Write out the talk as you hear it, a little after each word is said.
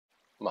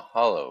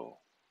Mahalo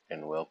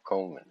and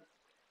welcome.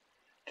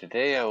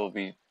 Today I will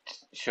be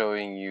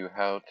showing you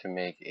how to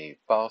make a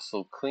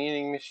fossil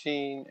cleaning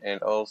machine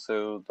and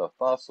also the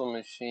fossil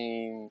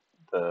machine,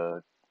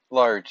 the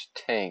large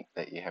tank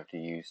that you have to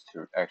use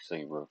to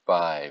actually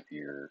revive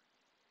your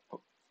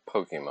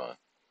Pokemon.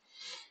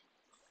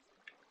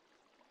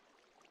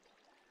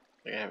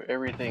 I have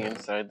everything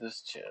inside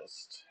this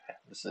chest.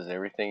 This is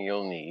everything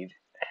you'll need.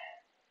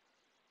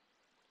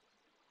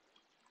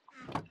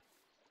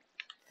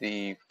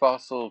 The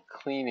fossil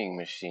cleaning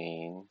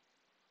machine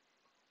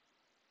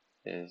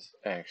is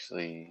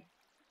actually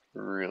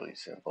really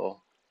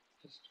simple.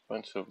 Just a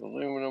bunch of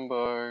aluminum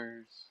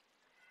bars,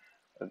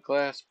 a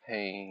glass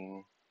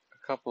pane,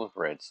 a couple of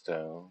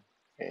redstone,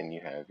 and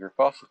you have your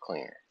fossil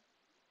cleaner.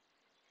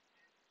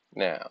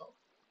 Now,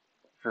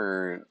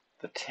 for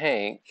the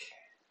tank,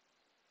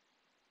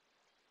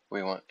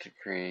 we want to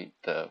create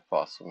the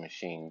fossil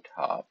machine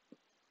top,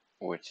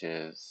 which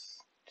is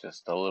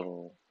just a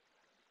little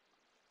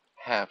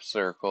half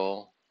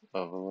circle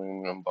of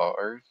aluminum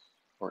bars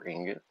or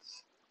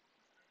ingots,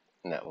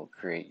 and that will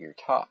create your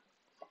top.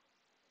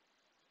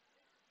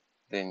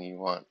 Then you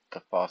want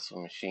the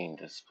fossil machine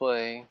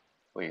display,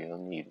 where you'll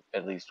need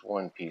at least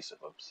one piece of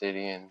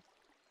obsidian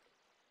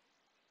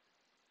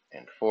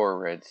and 4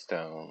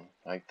 redstone,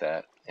 like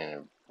that, and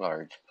a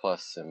large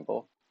plus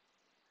symbol.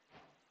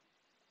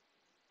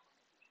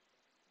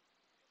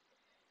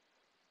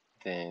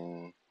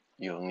 Then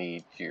you'll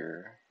need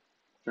your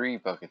 3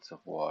 buckets of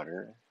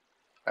water.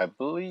 I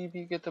believe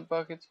you get the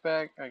buckets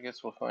back. I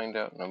guess we'll find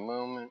out in a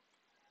moment.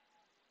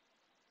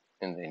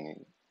 And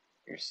then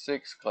your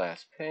 6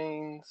 glass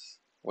panes,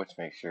 which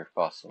makes your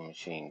fossil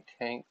machine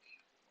tank.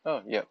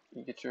 Oh, yep,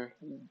 you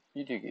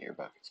do get your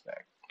buckets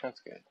back.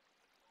 That's good.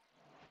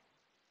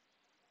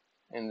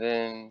 And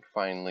then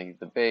finally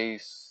the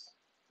base,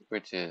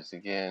 which is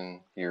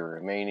again your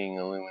remaining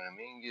aluminum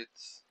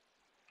ingots,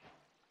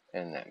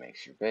 and that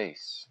makes your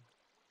base.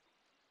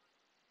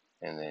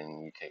 And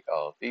then you take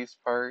all of these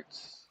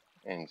parts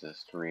and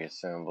just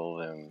reassemble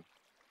them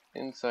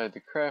inside the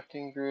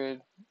crafting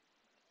grid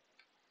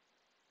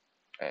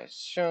as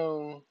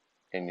shown,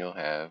 and you'll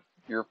have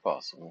your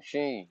fossil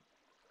machine.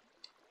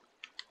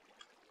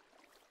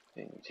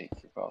 Then you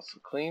take your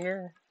fossil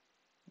cleaner,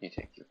 you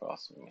take your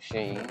fossil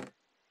machine,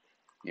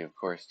 you of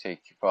course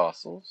take your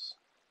fossils,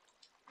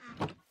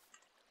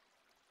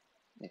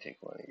 you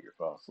take one of your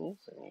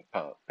fossils and you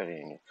put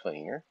it in your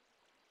cleaner.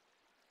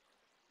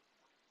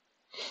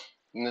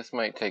 And this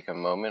might take a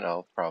moment.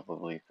 I'll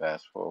probably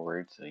fast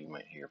forward, so you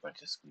might hear a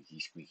bunch of squeaky,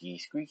 squeaky,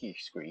 squeaky,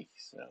 squeak.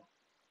 So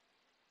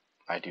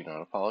I do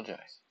not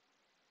apologize.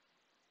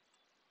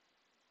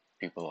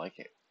 People like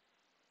it.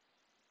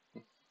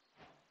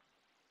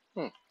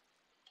 I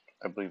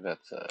believe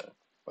that's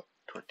what,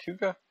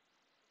 Tortuga?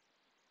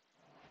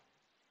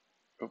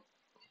 Oh,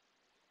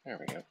 there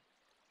we go.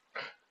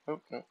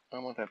 Oh no, I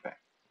want that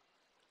back.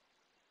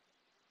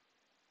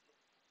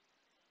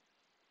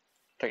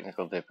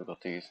 Technical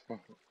difficulties.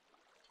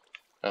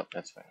 Oh,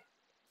 that's fine.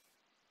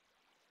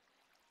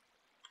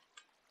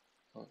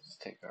 Let's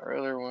take our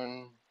other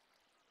one.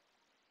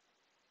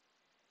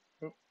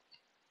 Oop.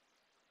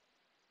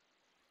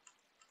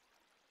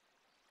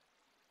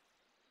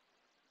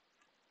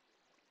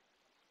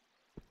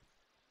 I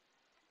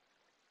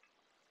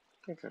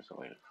think there's a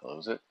way to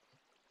close it.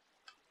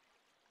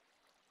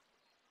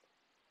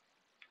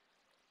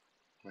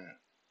 Yeah.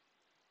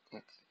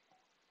 Let's see.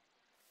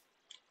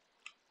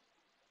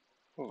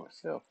 Oh, a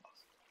cell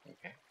fossil.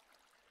 Okay.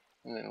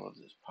 And then we'll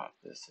just pop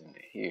this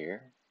into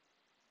here.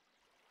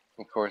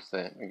 Of course,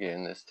 then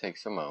again, this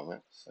takes a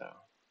moment, so I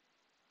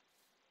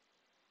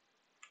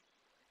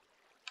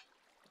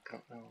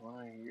don't know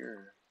why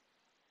you're.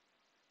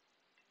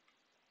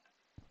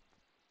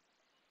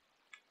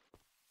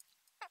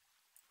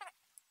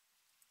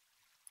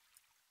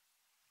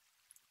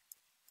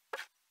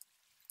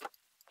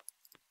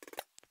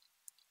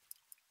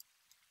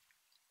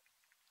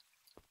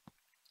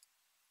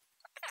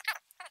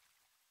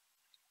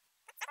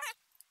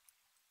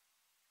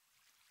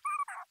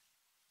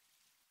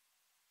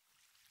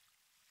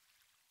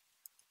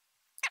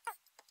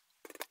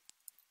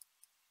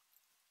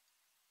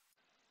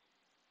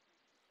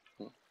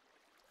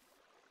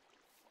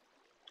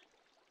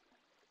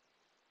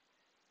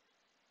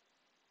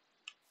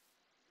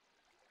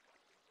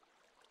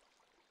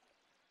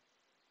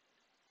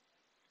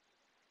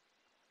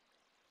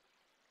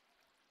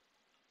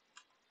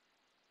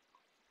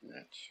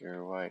 Not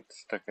sure why it's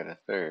stuck at a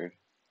third.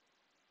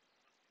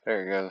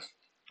 There it goes.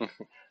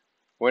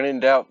 When in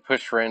doubt,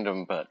 push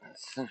random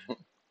buttons.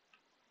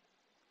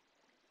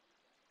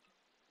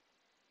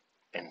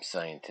 I'm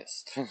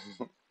scientist.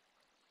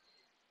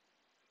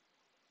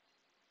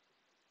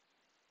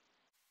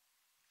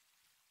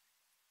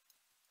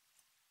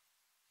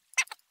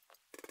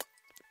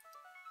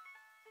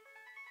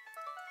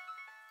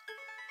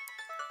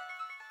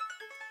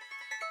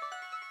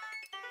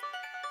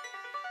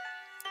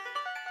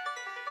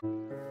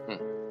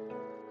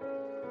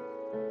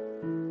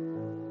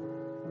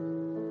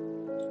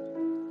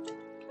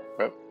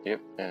 Well,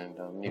 Yep, and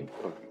I'll need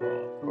a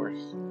Pokeball, of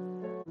course.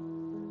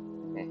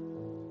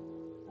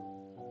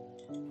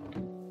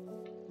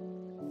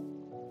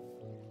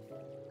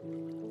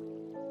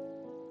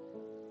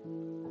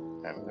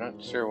 I'm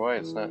not sure why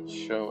it's not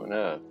showing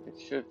up. It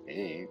should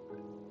be, but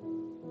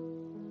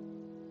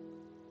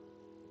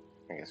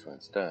I guess when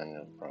it's done,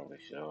 it'll probably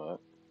show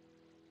up.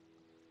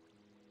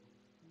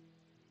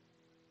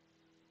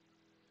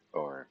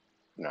 Or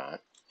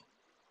not.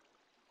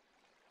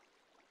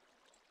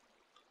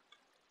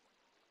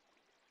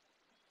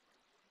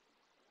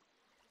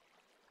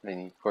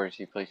 Then, of course,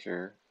 you place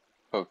your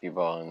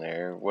Pokeball in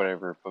there.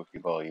 Whatever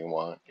Pokeball you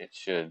want, it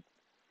should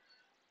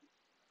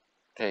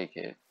take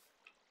it.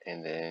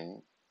 And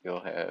then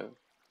you'll have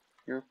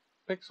your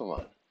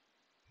Pixelmon.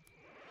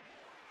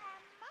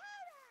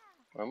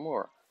 One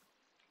more.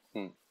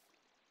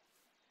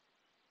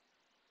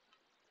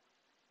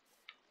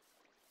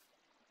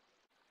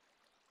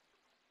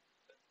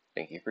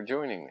 Thank you for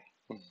joining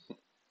me.